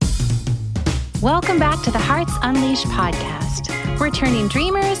Welcome back to the Hearts Unleashed podcast. We're turning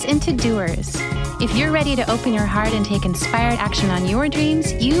dreamers into doers. If you're ready to open your heart and take inspired action on your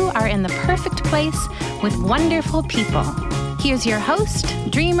dreams, you are in the perfect place with wonderful people. Here's your host,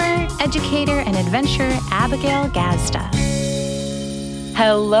 dreamer, educator, and adventurer, Abigail Gazda.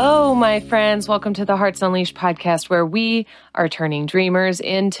 Hello, my friends. Welcome to the Hearts Unleashed podcast, where we are turning dreamers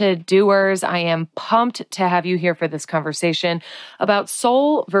into doers. I am pumped to have you here for this conversation about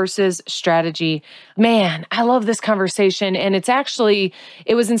soul versus strategy. Man, I love this conversation. And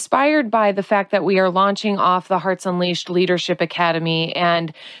it was inspired by the fact that we are launching off the Hearts Unleashed Leadership Academy.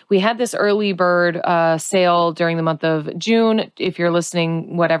 And we had this early bird sale during the month of June. If you're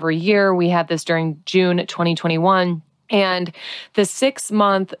listening, whatever year, we had this during June 2021. And the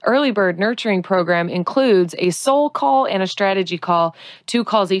 6-month early bird nurturing program includes a soul call and a strategy call, 2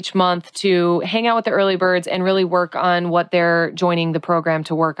 calls each month to hang out with the early birds and really work on what they're joining the program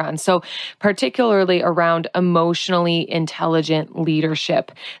to work on. So particularly around emotionally intelligent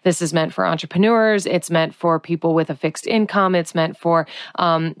leadership. This is meant for entrepreneurs. It's meant for people with a fixed income. It's meant for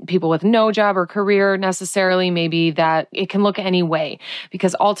people with no job or career necessarily. Maybe that it can look any way,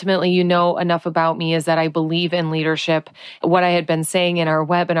 because ultimately, you know, enough about me is that I believe in leadership. What I had been saying in our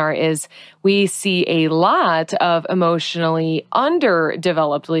webinar is we see a lot of emotionally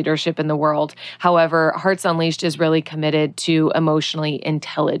underdeveloped leadership in the world. However, Hearts Unleashed is really committed to emotionally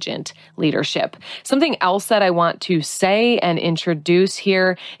intelligent leadership. Something else that I want to say and introduce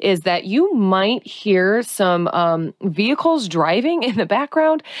here is that you might hear some vehicles driving in the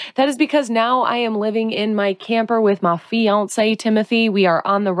background. That is because now I am living in my camper with my fiance, Timothy. We are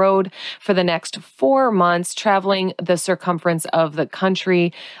on the road for the next 4 months, traveling the circumference of the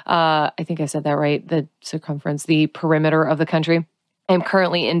country. I think I said that right. The perimeter of the country. I'm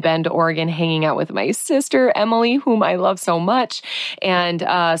currently in Bend, Oregon, hanging out with my sister, Emily, whom I love so much. And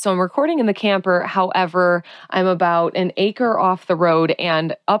so I'm recording in the camper. However, I'm about an acre off the road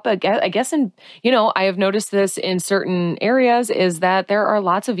and up, I guess, I have noticed this in certain areas is that there are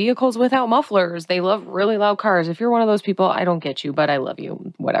lots of vehicles without mufflers. They love really loud cars. If you're one of those people, I don't get you, but I love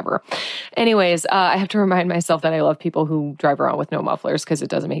you, whatever. Anyways, I have to remind myself that I love people who drive around with no mufflers because it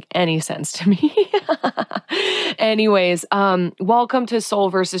doesn't make any sense to me. Anyways, welcome to Soul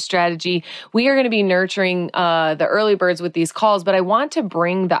versus Strategy. We are going to be nurturing the early birds with these calls, but I want to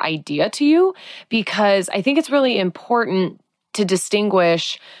bring the idea to you because I think it's really important to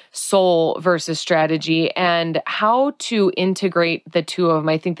distinguish soul versus strategy and how to integrate the two of them.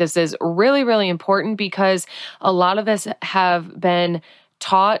 I think this is really, really important because a lot of us have been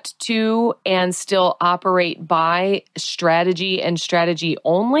taught to and still operate by strategy and strategy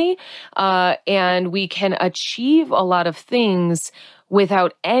only. And we can achieve a lot of things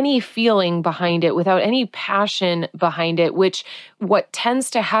without any feeling behind it, without any passion behind it, which what tends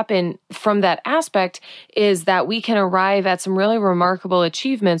to happen from that aspect is that we can arrive at some really remarkable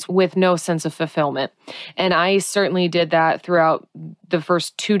achievements with no sense of fulfillment. And I certainly did that throughout the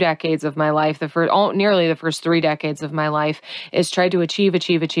first 2 decades of my life, nearly the first 3 decades of my life, is try to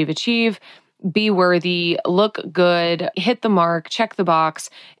achieve, be worthy, look good, hit the mark, check the box,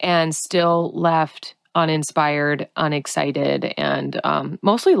 and still left uninspired, unexcited, and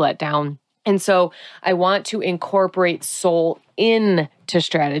mostly let down. And so I want to incorporate soul into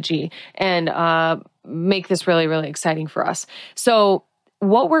strategy and make this really, really exciting for us. So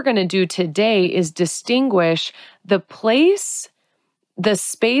what we're going to do today is distinguish the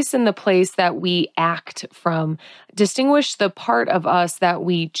space and the place that we act from, distinguish the part of us that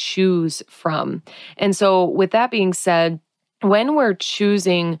we choose from. And so with that being said, when we're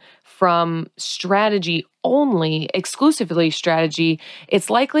choosing from strategy only, exclusively strategy,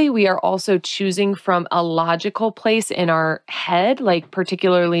 it's likely we are also choosing from a logical place in our head, like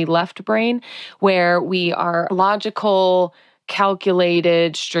particularly left brain, where we are logical,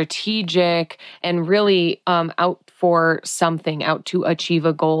 calculated, strategic, and really out for something, out to achieve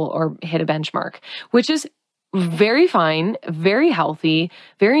a goal or hit a benchmark, which is very fine, very healthy,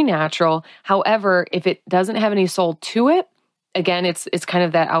 very natural. However, if it doesn't have any soul to it, again, it's kind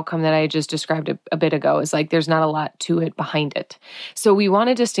of that outcome that I just described a bit ago, is like there's not a lot to it behind it. So we want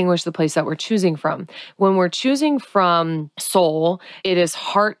to distinguish the place that we're choosing from. When we're choosing from soul, it is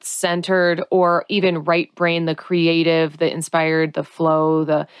heart-centered or even right brain, the creative, the inspired, the flow,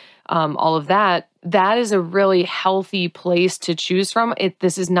 the all of that. That is a really healthy place to choose from.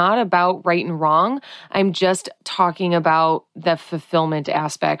 This is not about right and wrong. I'm just talking about the fulfillment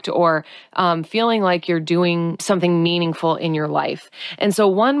aspect or feeling like you're doing something meaningful in your life. And so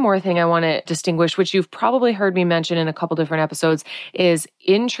one more thing I want to distinguish, which you've probably heard me mention in a couple different episodes, is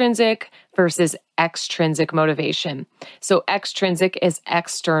intrinsic versus extrinsic motivation. So extrinsic is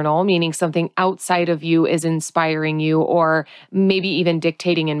external, meaning something outside of you is inspiring you or maybe even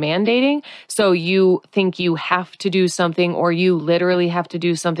dictating and mandating. So you think you have to do something or you literally have to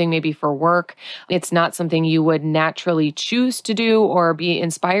do something maybe for work. It's not something you would naturally choose to do or be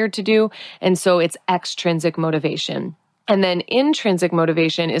inspired to do. And so it's extrinsic motivation. And then intrinsic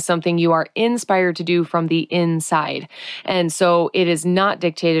motivation is something you are inspired to do from the inside. And so it is not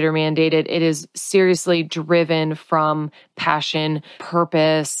dictated or mandated. It is seriously driven from passion,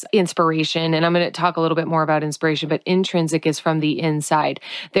 purpose, inspiration. And I'm going to talk a little bit more about inspiration, but intrinsic is from the inside.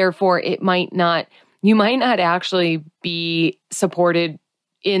 Therefore, you might not actually be supported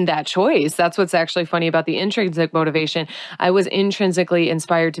in that choice. That's what's actually funny about the intrinsic motivation. I was intrinsically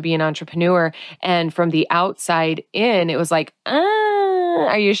inspired to be an entrepreneur. And from the outside in, it was like,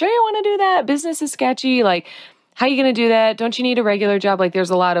 are you sure you want to do that? Business is sketchy. Like, how are you going to do that? Don't you need a regular job? Like, there's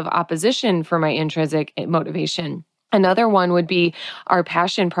a lot of opposition for my intrinsic motivation. Another one would be our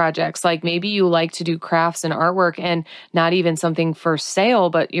passion projects. Like maybe you like to do crafts and artwork and not even something for sale,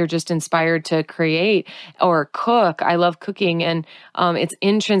 but you're just inspired to create or cook. I love cooking and it's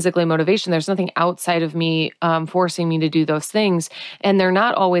intrinsically motivation. There's nothing outside of me forcing me to do those things. And they're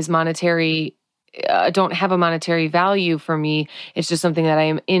not always monetary, don't have a monetary value for me. It's just something that I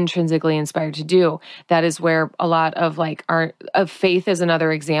am intrinsically inspired to do. That is where a lot of faith is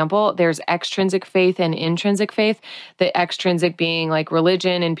another example. There's extrinsic faith and intrinsic faith. The extrinsic being like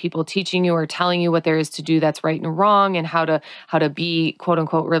religion and people teaching you or telling you what there is to do that's right and wrong and how to be quote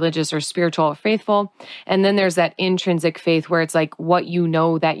unquote religious or spiritual or faithful. And then there's that intrinsic faith where it's like what you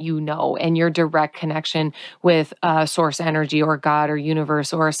know that you know and your direct connection with source energy or God or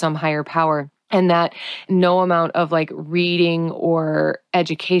universe or some higher power. And that no amount of like reading or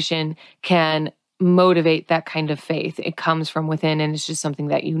education can motivate that kind of faith. It comes from within and it's just something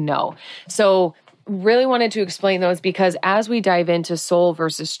that you know. So really wanted to explain those because as we dive into soul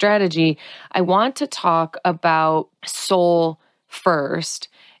versus strategy, I want to talk about soul first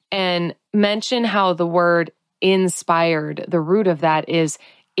and mention how the word inspired, the root of that is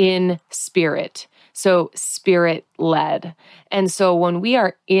in spirit. So spirit-led. And so when we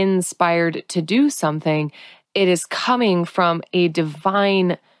are inspired to do something, it is coming from a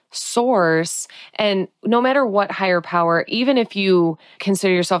divine source. And no matter what higher power, even if you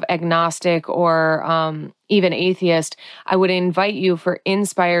consider yourself agnostic or even atheist, I would invite you for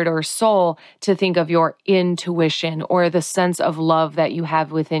inspired or soul to think of your intuition or the sense of love that you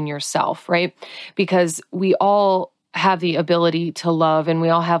have within yourself, right? Because we all have the ability to love and we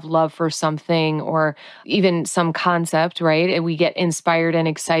all have love for something or even some concept, right? And we get inspired and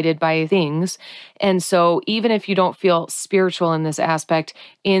excited by things. And so even if you don't feel spiritual in this aspect,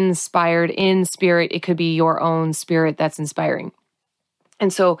 inspired in spirit, it could be your own spirit that's inspiring.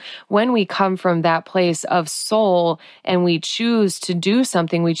 And so when we come from that place of soul and we choose to do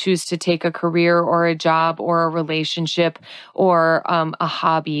something, we choose to take a career or a job or a relationship or a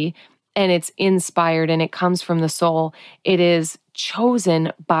hobby, and it's inspired and it comes from the soul, it is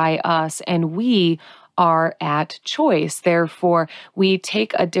chosen by us and we are at choice. Therefore, we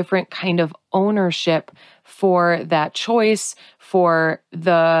take a different kind of ownership for that choice, for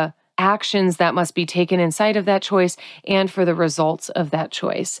the actions that must be taken inside of that choice and for the results of that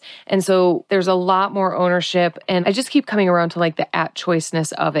choice. And so there's a lot more ownership. And I just keep coming around to like the at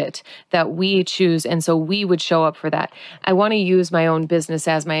choiceness of it that we choose. And so we would show up for that. I want to use my own business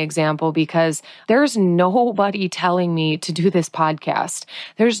as my example because there's nobody telling me to do this podcast.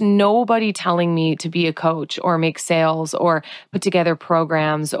 There's nobody telling me to be a coach or make sales or put together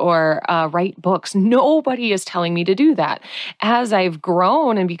programs or write books. Nobody is telling me to do that. As I've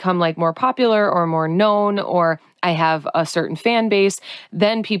grown and become like more popular or more known, or I have a certain fan base,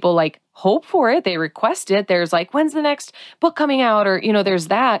 then people like hope for it. They request it. There's like, when's the next book coming out? Or, there's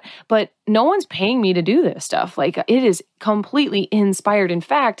that, but no one's paying me to do this stuff. Like it is completely inspired. In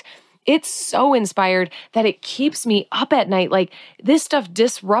fact, it's so inspired that it keeps me up at night. Like this stuff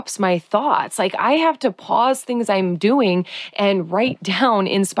disrupts my thoughts. Like I have to pause things I'm doing and write down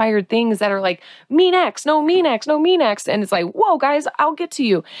inspired things that are like, me next, no, me next, no, me next. And it's like, whoa, guys, I'll get to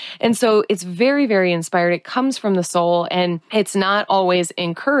you. And so it's very, very inspired. It comes from the soul and it's not always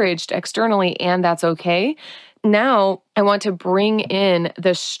encouraged externally, and that's okay. Now, I want to bring in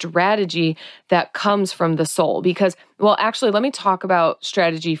the strategy that comes from the soul because, well, actually, let me talk about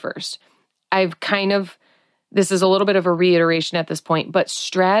strategy first. This is a little bit of a reiteration at this point, but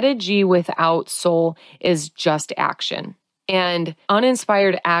strategy without soul is just action. And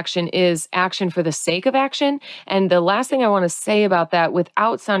uninspired action is action for the sake of action. And the last thing I want to say about that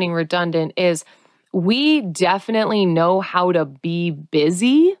without sounding redundant is we definitely know how to be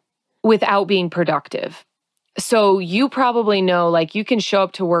busy. without being productive. So you probably know, like, you can show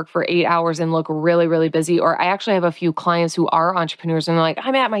up to work for 8 hours and look really, really busy. Or I actually have a few clients who are entrepreneurs and they're like,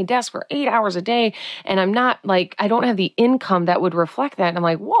 I'm at my desk for 8 hours a day and I'm not like, I don't have the income that would reflect that. And I'm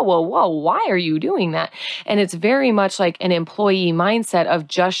like, whoa, why are you doing that? And it's very much like an employee mindset of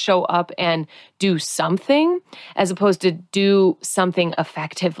just show up and do something as opposed to do something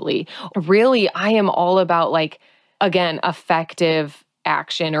effectively. Really, I am all about, like, again, effective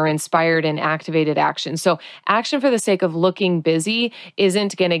action or inspired and activated action. So action for the sake of looking busy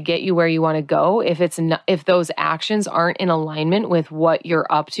isn't going to get you where you want to go if those actions aren't in alignment with what you're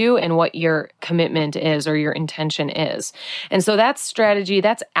up to and what your commitment is or your intention is. And so that's strategy,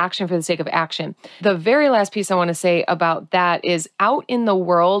 that's action for the sake of action. The very last piece I want to say about that is out in the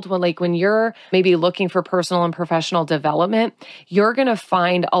world, when you're maybe looking for personal and professional development, you're going to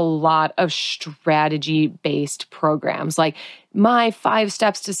find a lot of strategy-based programs like My 5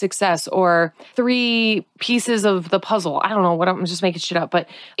 Steps to Success or 3 Pieces of the Puzzle. I don't know what I'm just making shit up, but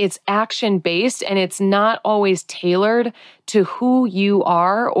it's action-based and it's not always tailored to who you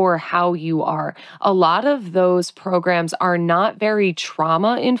are or how you are. A lot of those programs are not very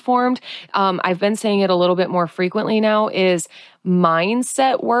trauma-informed. I've been saying it a little bit more frequently now is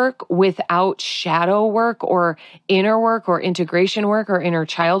mindset work without shadow work or inner work or integration work or inner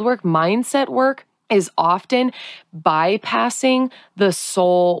child work. Mindset work is often bypassing the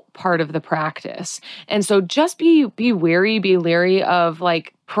soul part of the practice. And so just be leery of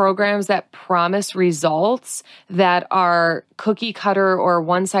like programs that promise results that are cookie cutter or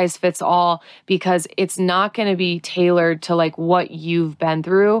one size fits all, because it's not going to be tailored to like what you've been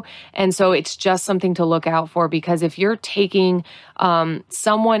through. And so it's just something to look out for, because if you're taking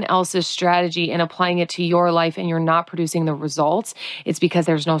someone else's strategy and applying it to your life and you're not producing the results, it's because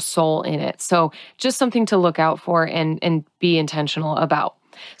there's no soul in it. So just something to look out for and be intentional about.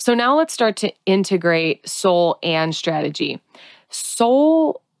 So now let's start to integrate soul and strategy.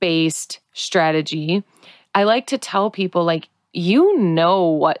 Soul-based strategy, I like to tell people, like, you know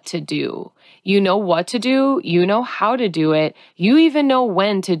what to do. You know what to do. You know how to do it. You even know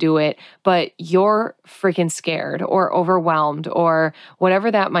when to do it, but you're freaking scared or overwhelmed or whatever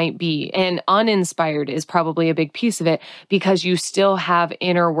that might be. And uninspired is probably a big piece of it, because you still have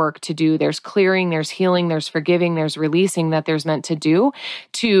inner work to do. There's clearing, there's healing, there's forgiving, there's releasing that there's meant to do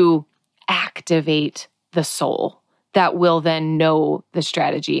to activate the soul that will then know the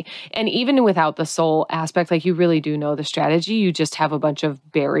strategy. And even without the soul aspect, like, you really do know the strategy. You just have a bunch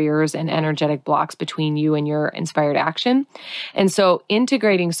of barriers and energetic blocks between you and your inspired action. And so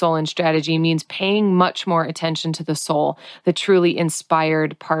integrating soul and strategy means paying much more attention to the soul, the truly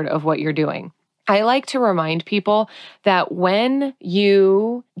inspired part of what you're doing. I like to remind people that when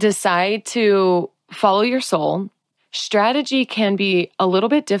you decide to follow your soul, strategy can be a little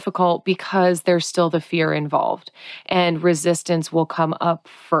bit difficult because there's still the fear involved and resistance will come up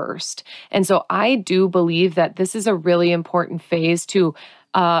first. And so I do believe that this is a really important phase to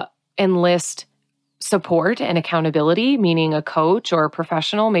enlist support and accountability, meaning a coach or a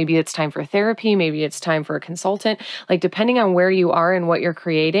professional. Maybe it's time for therapy. Maybe it's time for a consultant. Like, depending on where you are and what you're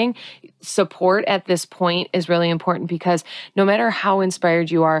creating, support at this point is really important, because no matter how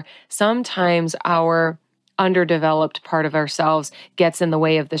inspired you are, sometimes our underdeveloped part of ourselves gets in the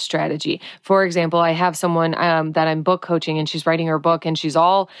way of the strategy. For example, I have someone that I'm book coaching, and she's writing her book and she's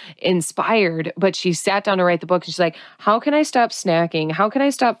all inspired, but she sat down to write the book and she's like, how can I stop snacking? How can I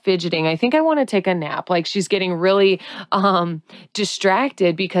stop fidgeting? I think I want to take a nap. Like, she's getting really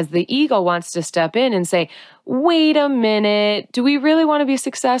distracted because the ego wants to step in and say, wait a minute, do we really want to be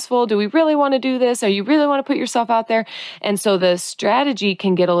successful? Do we really want to do this? Or you really want to put yourself out there? And so the strategy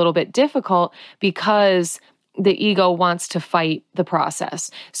can get a little bit difficult because the ego wants to fight the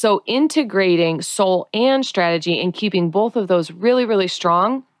process. So integrating soul and strategy and keeping both of those really, really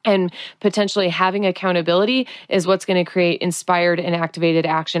strong and potentially having accountability is what's going to create inspired and activated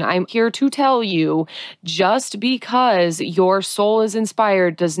action. I'm here to tell you, just because your soul is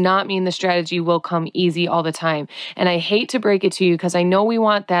inspired does not mean the strategy will come easy all the time. And I hate to break it to you, because I know we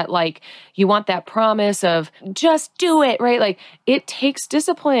want that, like, you want that promise of just do it, right? Like, it takes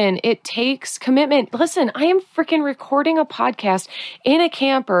discipline. It takes commitment. Listen, I am freaking recording a podcast in a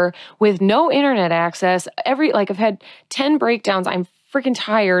camper with no internet access. I've had 10 breakdowns. I'm freaking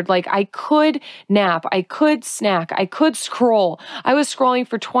tired. Like, I could nap, I could snack, I could scroll. I was scrolling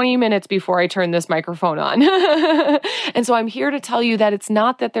for 20 minutes before I turned this microphone on. And so I'm here to tell you that it's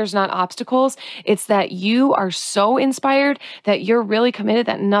not that there's not obstacles. It's that you are so inspired that you're really committed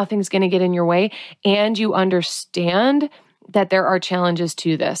that nothing's going to get in your way, and you understand that there are challenges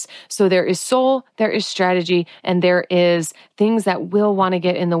to this. So there is soul, there is strategy, and there is things that will want to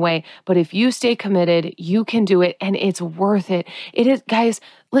get in the way. But if you stay committed, you can do it, and it's worth it. It is, guys,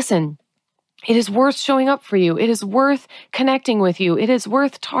 listen, it is worth showing up for you. It is worth connecting with you. It is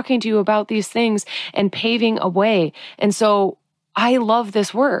worth talking to you about these things and paving a way. And so I love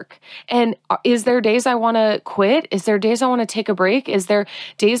this work. And is there days I want to quit? Is there days I want to take a break? Is there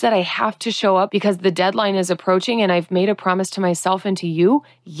days that I have to show up because the deadline is approaching and I've made a promise to myself and to you?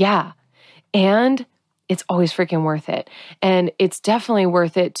 Yeah. And it's always freaking worth it. And it's definitely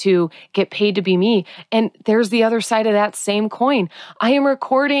worth it to get paid to be me. And there's the other side of that same coin. I am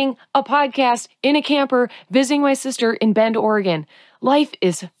recording a podcast in a camper, visiting my sister in Bend, Oregon. Life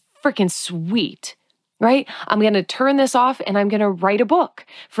is freaking sweet. Right? I'm going to turn this off and I'm going to write a book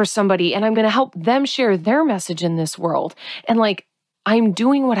for somebody and I'm going to help them share their message in this world. And like, I'm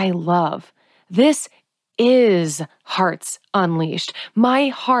doing what I love. This is Hearts Unleashed. My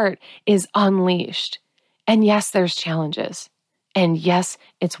heart is unleashed. And yes, there's challenges. And yes,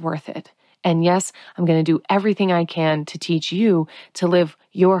 it's worth it. And yes, I'm going to do everything I can to teach you to live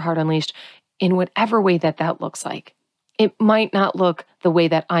your heart unleashed in whatever way that looks like. It might not look the way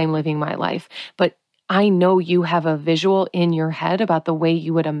that I'm living my life, but I know you have a visual in your head about the way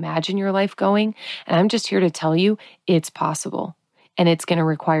you would imagine your life going. And I'm just here to tell you it's possible. And it's going to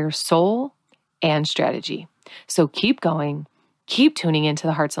require soul and strategy. So keep going, keep tuning into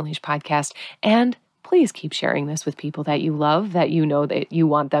the Hearts Unleashed podcast, and please keep sharing this with people that you love, that you know that you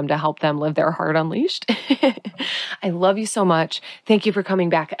want them to help them live their heart unleashed. I love you so much. Thank you for coming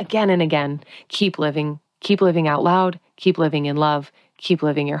back again and again. Keep living out loud, keep living in love, keep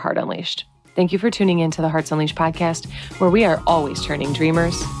living your heart unleashed. Thank you for tuning in to the Hearts Unleashed podcast, where we are always turning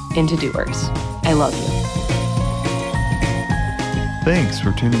dreamers into doers. I love you. Thanks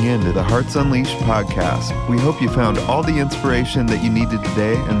for tuning in to the Hearts Unleashed podcast. We hope you found all the inspiration that you needed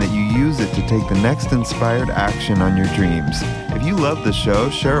today and that you use it to take the next inspired action on your dreams. If you love the show,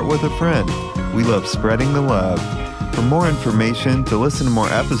 share it with a friend. We love spreading the love. For more information, to listen to more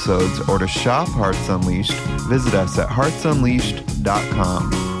episodes, or to shop Hearts Unleashed, visit us at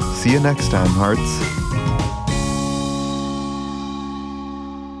heartsunleashed.com. See you next time, Hearts.